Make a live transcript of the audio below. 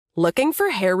Looking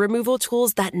for hair removal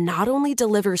tools that not only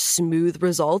deliver smooth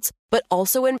results, but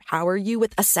also empower you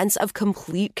with a sense of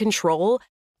complete control?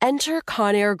 Enter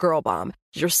Conair Girl Bomb,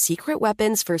 your secret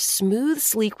weapons for smooth,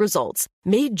 sleek results,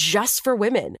 made just for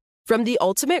women. From the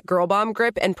ultimate Girl Bomb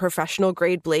grip and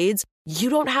professional-grade blades, you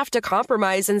don't have to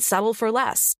compromise and settle for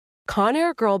less.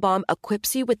 Conair Girl Bomb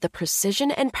equips you with the precision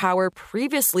and power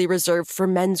previously reserved for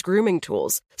men's grooming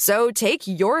tools. So take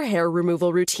your hair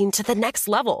removal routine to the next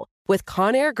level with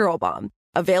Conair Girl Bomb.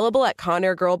 Available at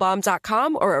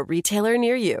ConairGirlBomb.com or a retailer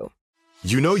near you.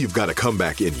 You know you've got a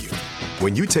comeback in you.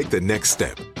 When you take the next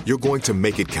step, you're going to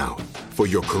make it count. For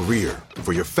your career,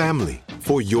 for your family,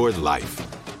 for your life.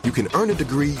 You can earn a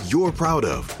degree you're proud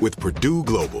of with Purdue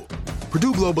Global.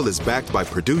 Purdue Global is backed by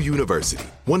Purdue University,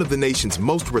 one of the nation's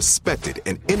most respected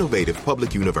and innovative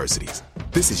public universities.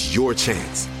 This is your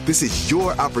chance. This is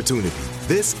your opportunity.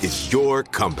 This is your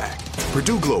comeback.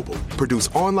 Purdue Global, Purdue's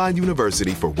online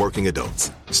university for working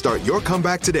adults. Start your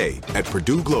comeback today at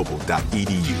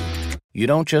purdueglobal.edu. You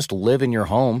don't just live in your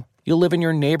home, you live in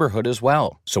your neighborhood as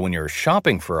well. So when you're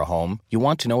shopping for a home, you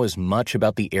want to know as much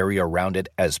about the area around it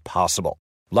as possible.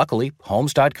 Luckily,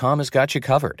 Homes.com has got you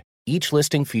covered. Each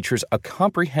listing features a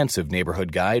comprehensive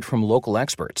neighborhood guide from local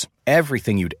experts.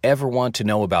 Everything you'd ever want to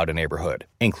know about a neighborhood,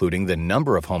 including the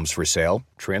number of homes for sale,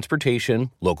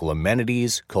 transportation, local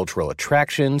amenities, cultural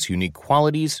attractions, unique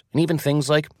qualities, and even things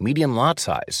like median lot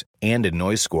size and a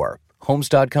noise score.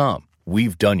 Homes.com.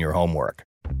 We've done your homework.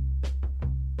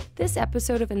 This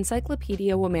episode of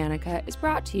Encyclopedia Womanica is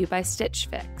brought to you by Stitch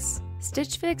Fix.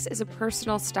 Stitch Fix is a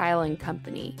personal styling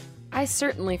company. I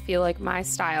certainly feel like my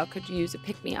style could use a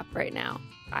pick-me-up right now.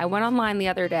 I went online the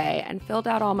other day and filled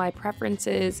out all my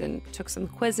preferences and took some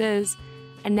quizzes,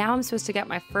 and now I'm supposed to get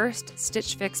my first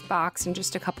Stitch Fix box in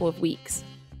just a couple of weeks.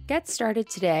 Get started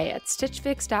today at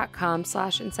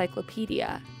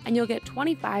stitchfix.com/encyclopedia, and you'll get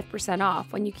 25%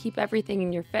 off when you keep everything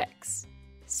in your fix.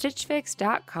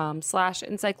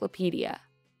 stitchfix.com/encyclopedia.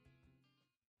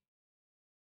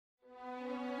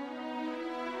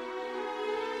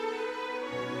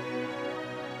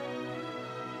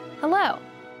 Hello.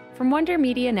 From Wonder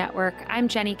Media Network, I'm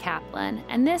Jenny Kaplan,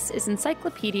 and this is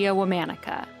Encyclopedia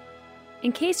Womanica.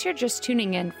 In case you're just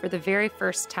tuning in for the very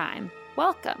first time,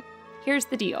 welcome. Here's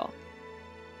the deal.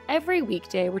 Every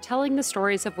weekday, we're telling the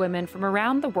stories of women from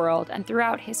around the world and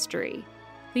throughout history,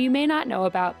 who you may not know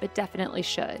about but definitely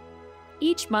should.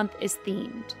 Each month is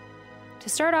themed. To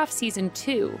start off Season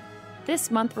 2,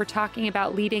 this month we're talking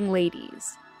about leading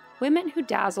ladies, women who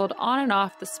dazzled on and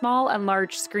off the small and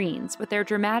large screens with their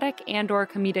dramatic and/or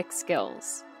comedic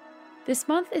skills. This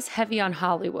month is heavy on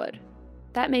Hollywood.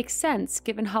 That makes sense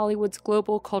given Hollywood's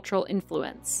global cultural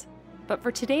influence. But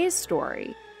for today's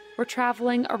story, we're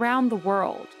traveling around the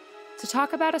world to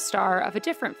talk about a star of a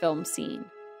different film scene.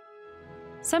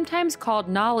 Sometimes called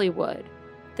Nollywood,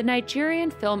 the Nigerian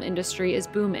film industry is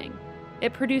booming.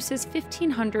 It produces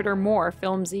 1,500 or more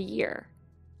films a year.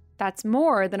 That's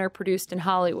more than are produced in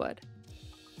Hollywood.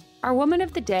 Our woman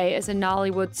of the day is a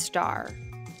Nollywood star.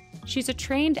 She's a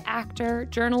trained actor,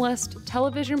 journalist,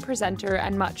 television presenter,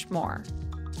 and much more.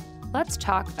 Let's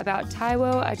talk about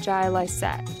Taiwo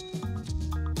Ajayi-Lycett.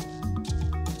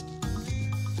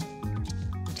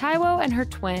 Taiwo and her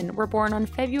twin were born on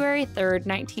February 3,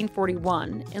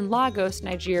 1941, in Lagos,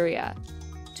 Nigeria,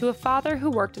 to a father who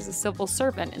worked as a civil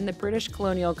servant in the British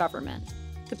colonial government.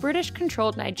 The British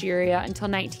controlled Nigeria until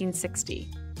 1960.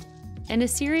 In a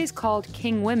series called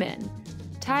King Women,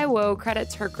 Taiwo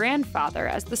credits her grandfather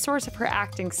as the source of her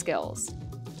acting skills.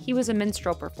 He was a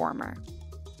minstrel performer.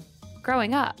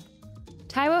 Growing up,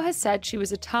 Taiwo has said she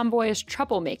was a tomboyish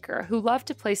troublemaker who loved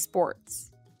to play sports.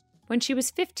 When she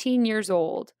was 15 years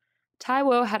old,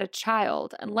 Taiwo had a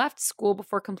child and left school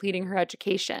before completing her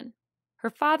education. Her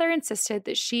father insisted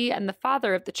that she and the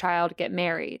father of the child get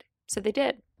married, so they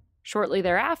did. Shortly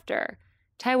thereafter,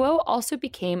 Taiwo also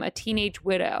became a teenage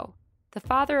widow. The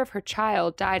father of her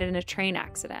child died in a train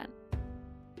accident.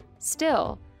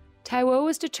 Still, Taiwo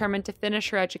was determined to finish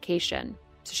her education,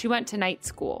 so she went to night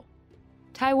school.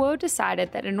 Taiwo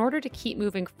decided that in order to keep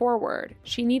moving forward,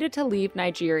 she needed to leave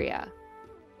Nigeria.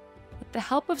 With the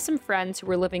help of some friends who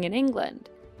were living in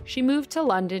England, she moved to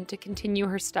London to continue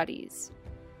her studies.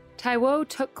 Taiwo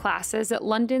took classes at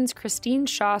London's Christine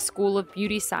Shaw School of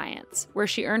Beauty Science, where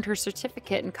she earned her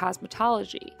certificate in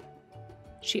cosmetology.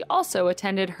 She also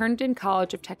attended Herndon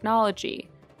College of Technology,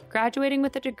 graduating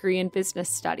with a degree in business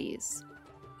studies.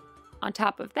 On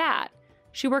top of that,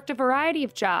 she worked a variety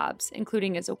of jobs,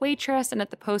 including as a waitress and at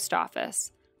the post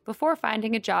office, before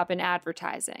finding a job in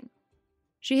advertising.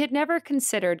 She had never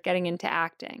considered getting into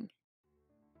acting.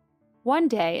 One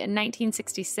day in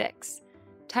 1966,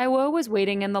 Taiwo was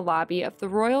waiting in the lobby of the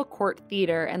Royal Court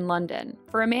Theatre in London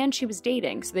for a man she was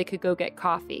dating so they could go get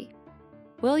coffee.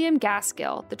 William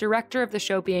Gaskill, the director of the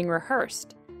show being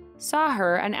rehearsed, saw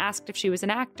her and asked if she was an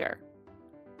actor.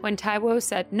 When Taiwo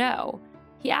said no,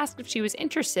 he asked if she was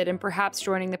interested in perhaps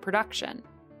joining the production.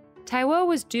 Taiwo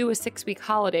was due a 6-week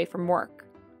holiday from work.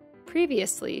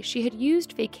 Previously, she had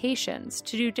used vacations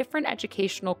to do different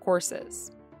educational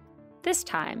courses. This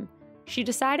time, she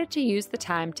decided to use the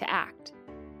time to act.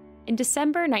 In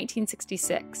December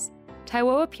 1966,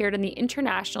 Taiwo appeared in the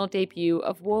international debut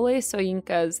of Wole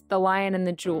Soyinka's The Lion and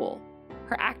the Jewel.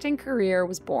 Her acting career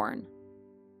was born.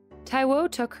 Taiwo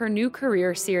took her new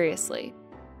career seriously.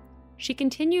 She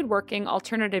continued working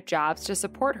alternative jobs to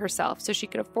support herself so she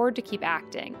could afford to keep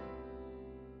acting.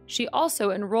 She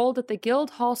also enrolled at the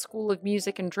Guildhall School of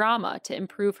Music and Drama to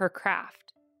improve her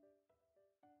craft.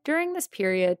 During this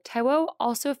period, Taiwo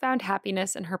also found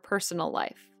happiness in her personal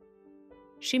life.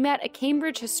 She met a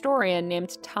Cambridge historian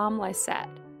named Tom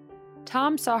Lysette.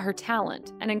 Tom saw her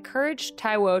talent and encouraged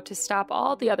Taiwo to stop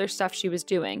all the other stuff she was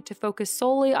doing to focus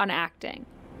solely on acting.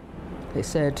 They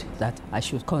said that I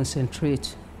should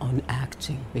concentrate on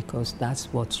acting because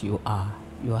that's what you are.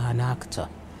 You are an actor.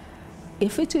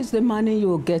 If it is the money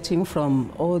you're getting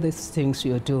from all these things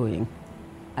you're doing,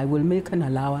 I will make an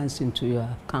allowance into your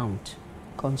account.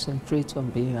 Concentrate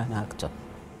on being an actor.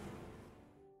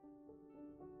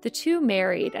 The two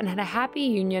married and had a happy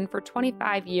union for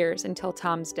 25 years until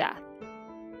Tom's death.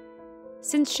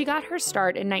 Since she got her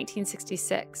start in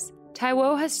 1966,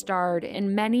 Taiwo has starred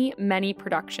in many, many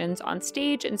productions on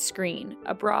stage and screen,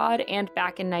 abroad and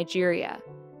back in Nigeria,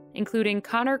 including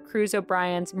Conor Cruise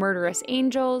O'Brien's Murderous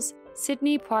Angels,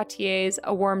 Sidney Poitier's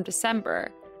A Warm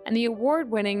December, and the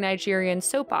award-winning Nigerian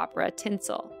soap opera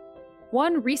Tinsel.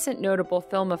 One recent notable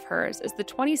film of hers is the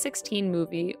 2016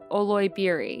 movie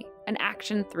Oloibiri, an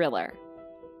action thriller.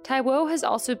 Taiwo has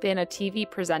also been a TV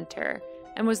presenter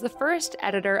and was the first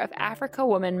editor of Africa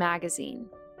Woman magazine.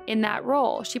 In that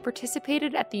role, she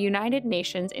participated at the United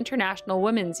Nations International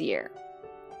Women's Year.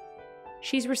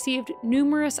 She's received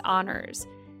numerous honors,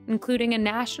 including a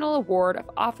National Award of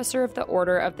Officer of the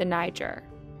Order of the Niger.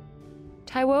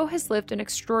 Taiwo has lived an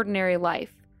extraordinary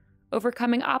life,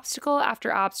 overcoming obstacle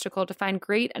after obstacle to find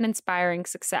great and inspiring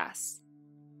success.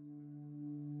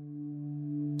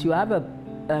 You have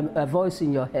a voice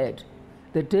in your head.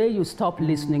 The day you stop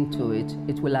listening to it,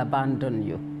 it will abandon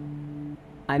you.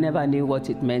 I never knew what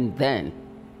it meant then.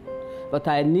 But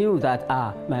I knew that,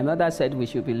 my mother said we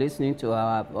should be listening to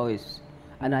our voice.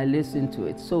 And I listened to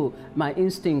it. So my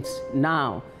instincts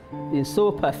now is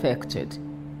so perfected.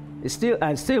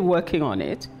 I'm still working on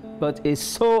it, but it's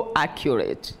so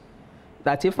accurate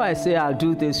that if I say I'll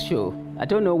do this show, I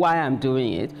don't know why I'm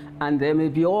doing it, and there may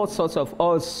be all sorts of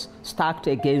odds stacked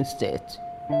against it,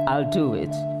 I'll do it.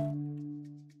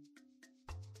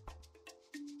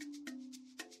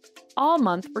 All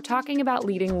month, we're talking about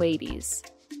leading ladies.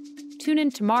 Tune in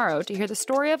tomorrow to hear the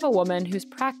story of a woman who's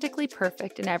practically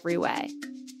perfect in every way.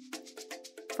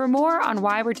 For more on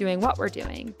why we're doing what we're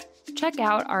doing, check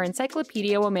out our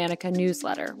Encyclopedia Womannica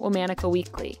newsletter, Womannica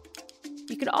Weekly.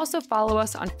 You can also follow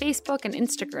us on Facebook and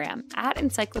Instagram at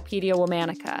Encyclopedia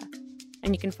Womannica,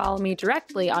 and you can follow me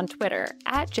directly on Twitter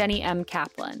at Jenny M.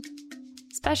 Kaplan.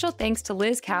 Special thanks to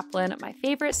Liz Kaplan, my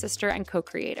favorite sister and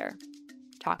co-creator.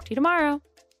 Talk to you tomorrow.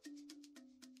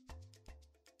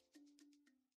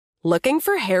 Looking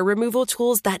for hair removal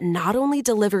tools that not only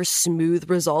deliver smooth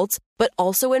results, but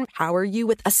also empower you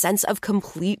with a sense of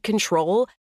complete control?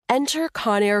 Enter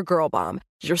Conair Girl Bomb,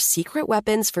 your secret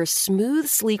weapons for smooth,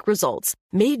 sleek results,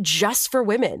 made just for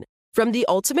women. From the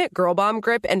ultimate Girl Bomb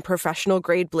grip and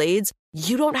professional-grade blades,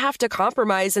 you don't have to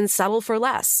compromise and settle for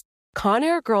less.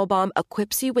 Conair Girl Bomb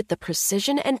equips you with the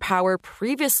precision and power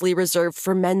previously reserved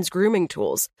for men's grooming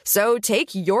tools. So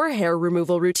take your hair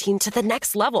removal routine to the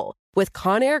next level with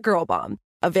Conair Girl Bomb.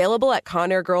 Available at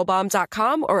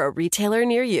ConairGirlBomb.com or a retailer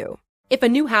near you. If a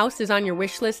new house is on your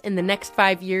wish list in the next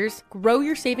 5 years, grow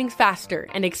your savings faster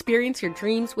and experience your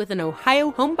dreams with an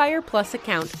Ohio Homebuyer Plus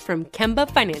account from Kemba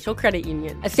Financial Credit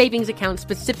Union. A savings account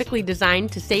specifically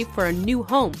designed to save for a new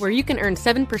home where you can earn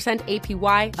 7%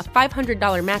 APY, a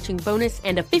 $500 matching bonus,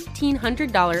 and a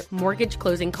 $1,500 mortgage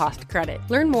closing cost credit.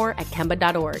 Learn more at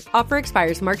Kemba.org. Offer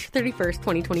expires March 31st,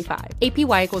 2025.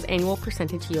 APY equals annual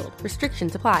percentage yield.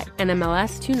 Restrictions apply.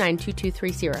 NMLS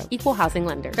 292230. Equal housing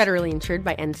lender. Federally insured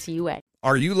by NCUA.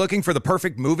 Are you looking for the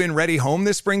perfect move-in ready home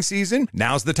this spring season?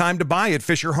 Now's the time to buy at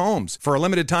Fisher Homes. For a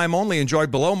limited time only, enjoy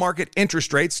below-market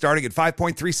interest rates starting at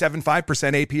 5.375%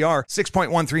 APR,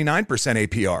 6.139%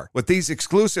 APR. With these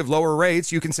exclusive lower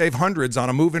rates, you can save hundreds on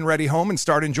a move-in ready home and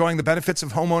start enjoying the benefits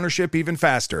of home ownership even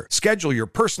faster. Schedule your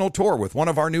personal tour with one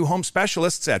of our new home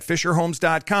specialists at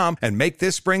FisherHomes.com and make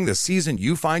this spring the season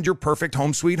you find your perfect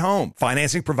home sweet home.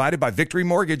 Financing provided by Victory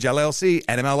Mortgage, LLC,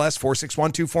 NMLS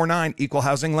 461249, Equal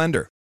Housing Lender.